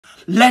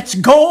Let's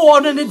go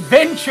on an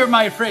adventure,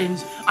 my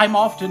friends. I'm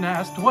often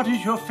asked, what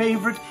is your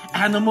favorite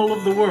animal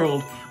of the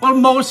world? Well,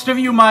 most of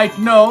you might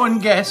know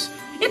and guess.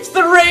 It's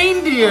the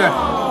reindeer.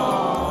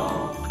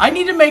 I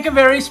need to make a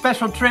very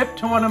special trip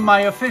to one of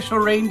my official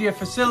reindeer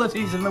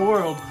facilities in the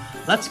world.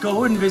 Let's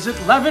go and visit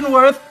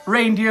Leavenworth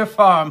Reindeer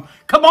Farm.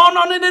 Come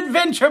on an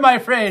adventure, my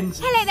friends.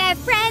 Hello there,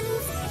 friends,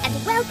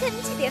 and welcome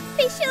to the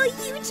official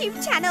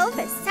YouTube channel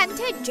for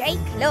Santa J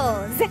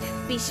Claus.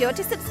 Be sure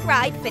to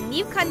subscribe for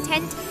new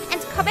content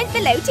and comment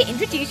below to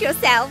introduce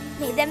yourself.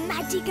 May the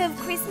magic of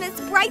Christmas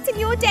brighten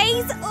your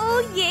days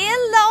all year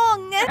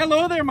long.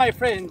 Hello there, my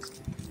friends.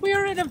 We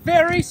are in a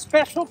very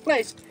special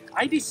place.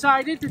 I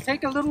decided to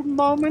take a little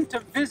moment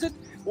to visit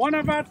one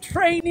of our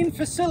training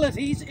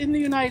facilities in the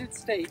United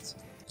States.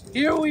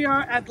 Here we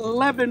are at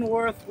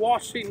Leavenworth,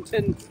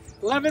 Washington,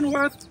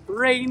 Leavenworth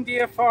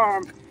Reindeer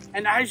Farm.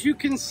 And as you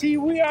can see,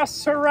 we are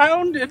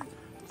surrounded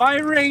by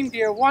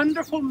reindeer,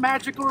 wonderful,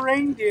 magical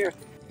reindeer.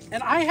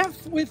 And I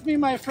have with me,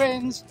 my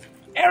friends,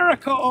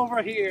 Erica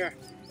over here.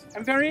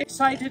 I'm very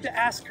excited to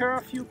ask her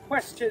a few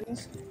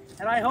questions,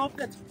 and I hope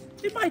that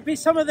it might be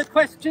some of the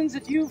questions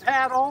that you've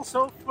had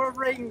also for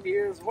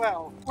reindeer as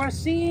well. We're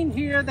seeing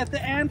here that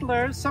the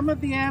antlers, some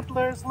of the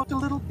antlers look a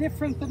little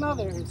different than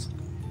others.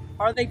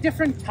 Are they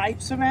different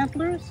types of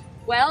antlers?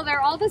 Well,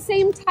 they're all the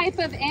same type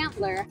of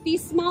antler.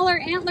 These smaller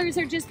antlers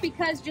are just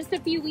because just a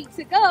few weeks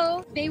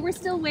ago, they were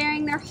still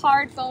wearing their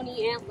hard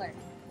bony antler.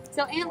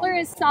 So antler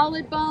is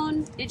solid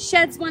bone, it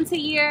sheds once a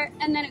year,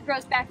 and then it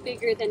grows back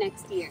bigger the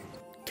next year.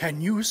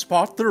 Can you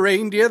spot the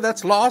reindeer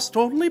that's lost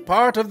only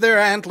part of their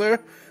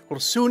antler? Well,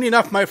 soon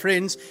enough, my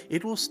friends,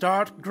 it will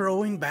start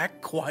growing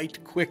back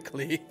quite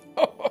quickly.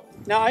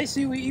 Now, I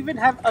see we even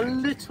have a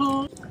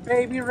little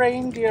baby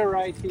reindeer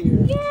right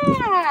here. Yeah!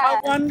 How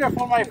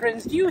wonderful, my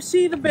friends. Do you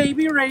see the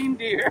baby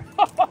reindeer?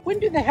 When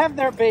do they have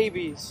their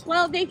babies?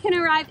 Well, they can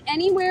arrive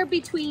anywhere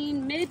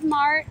between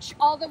mid-March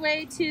all the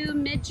way to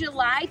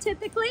mid-July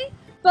typically,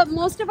 but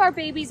most of our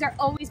babies are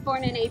always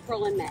born in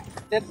April and May.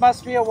 That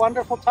must be a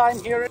wonderful time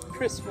here at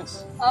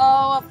Christmas.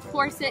 Oh, of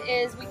course it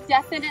is. We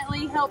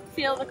definitely help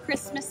feel the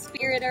Christmas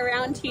spirit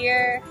around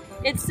here.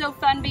 It's so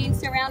fun being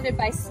surrounded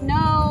by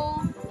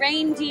snow,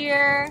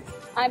 reindeer,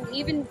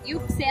 even you,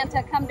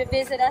 Santa, come to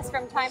visit us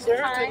from time to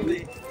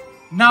time.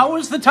 Now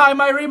is the time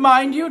I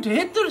remind you to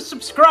hit the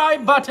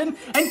subscribe button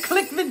and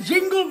click the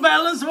jingle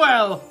bell as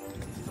well.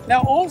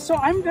 Now also,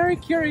 I'm very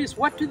curious,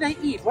 what do they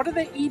eat? What are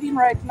they eating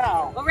right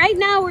now? Well, right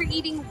now we're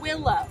eating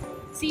willow.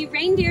 See,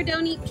 reindeer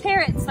don't eat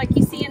carrots like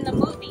you see in the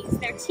movies.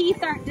 Their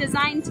teeth aren't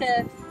designed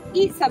to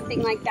eat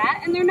something like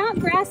that, and they're not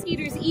grass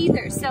eaters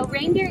either. So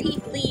reindeer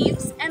eat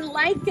leaves and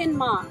lichen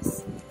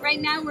moss. Right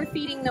now we're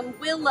feeding them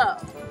willow.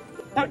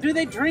 Now, do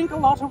they drink a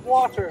lot of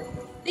water?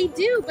 They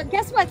do, but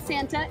guess what,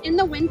 Santa? In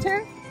the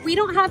winter, we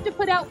don't have to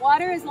put out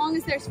water as long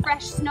as there's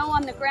fresh snow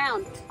on the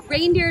ground.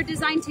 Reindeer are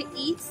designed to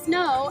eat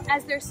snow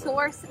as their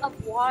source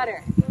of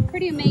water.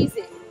 Pretty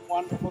amazing.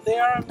 Wonderful. They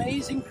are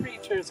amazing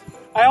creatures.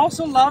 I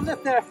also love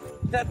that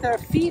their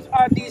feet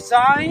are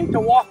designed to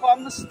walk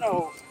on the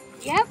snow.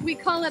 Yep, we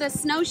call it a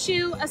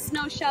snowshoe, a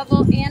snow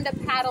shovel, and a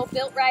paddle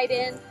built right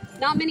in.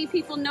 Not many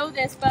people know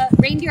this, but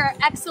reindeer are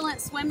excellent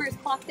swimmers,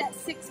 clocked at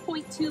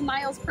 6.2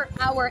 miles per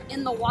hour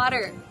in the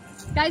water.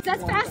 Guys,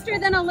 that's faster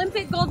than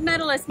Olympic gold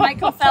medalist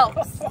Michael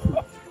Phelps.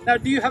 Now,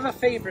 do you have a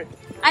favorite?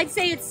 I'd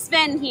say it's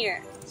Sven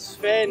here.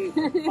 Sven,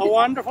 a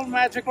wonderful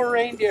magical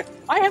reindeer.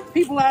 I have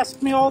people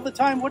ask me all the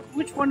time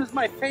which one is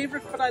my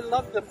favorite, but I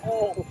love them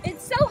all.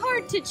 It's so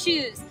hard to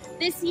choose.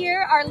 This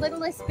year, our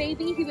littlest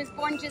baby, he was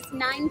born just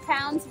 9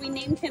 pounds. We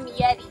named him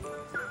Yeti.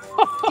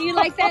 Do you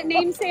like that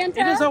name, Santa?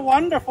 It is a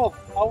wonderful,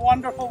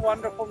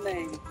 wonderful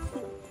name.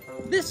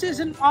 This is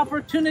an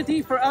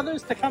opportunity for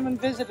others to come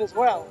and visit as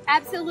well.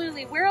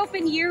 Absolutely. We're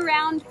open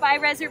year-round by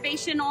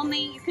reservation only.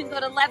 You can go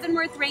to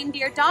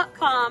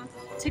leavenworthreindeer.com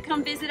to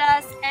come visit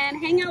us and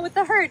hang out with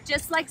the herd,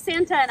 just like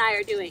Santa and I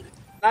are doing.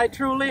 I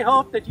truly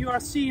hope that you are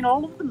seeing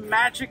all of the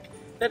magic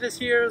that is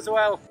here as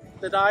well,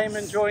 that I am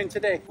enjoying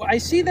today. I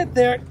see that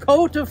their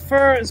coat of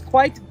fur is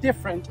quite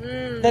different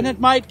than it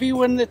might be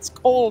when it's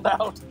cold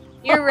out.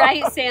 You're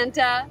right,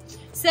 Santa.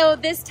 So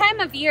this time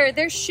of year,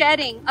 they're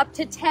shedding up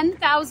to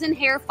 10,000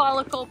 hair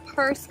follicle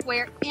per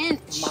square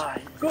inch.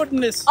 My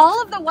goodness.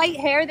 All of the white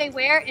hair they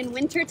wear in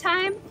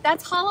wintertime,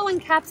 that's hollow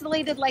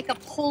encapsulated like a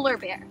polar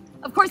bear.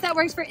 Of course, that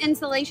works for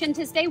insulation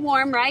to stay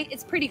warm, right?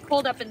 It's pretty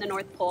cold up in the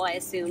North Pole, I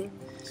assume.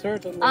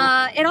 Certainly.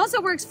 It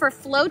also works for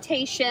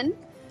flotation.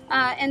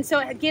 And so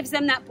it gives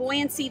them that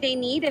buoyancy they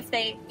need if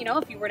they,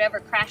 if you were to ever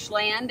crash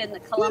land in the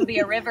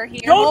Columbia River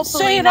here. Don't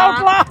say it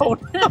out loud!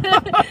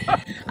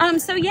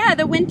 So yeah,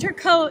 the winter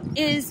coat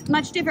is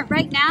much different.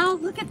 Right now,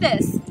 look at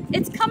this.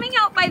 It's coming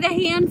out by the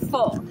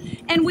handful.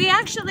 And we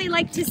actually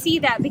like to see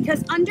that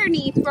because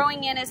underneath,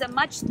 growing in, is a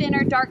much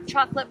thinner, dark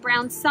chocolate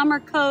brown summer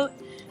coat.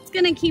 It's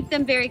going to keep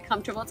them very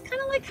comfortable. It's kind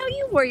of like how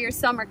you wore your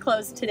summer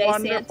clothes today,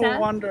 wonderful, Santa.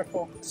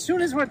 Wonderful. As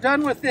soon as we're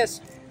done with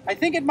this, I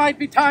think it might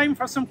be time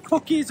for some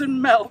cookies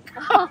and milk.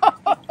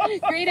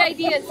 Great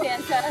idea,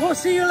 Santa. We'll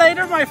see you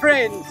later, my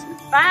friends.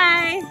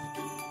 Bye.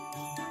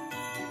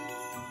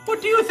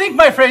 What do you think,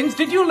 my friends?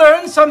 Did you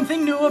learn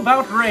something new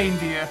about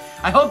reindeer?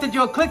 I hope that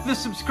you'll click the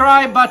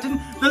subscribe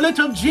button, the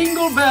little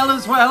jingle bell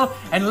as well,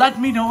 and let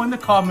me know in the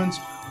comments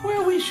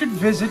where we should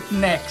visit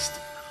next.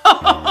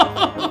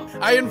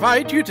 I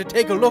invite you to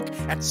take a look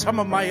at some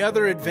of my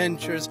other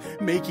adventures,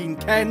 making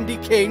candy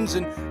canes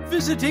and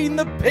visiting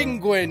the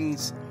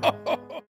penguins.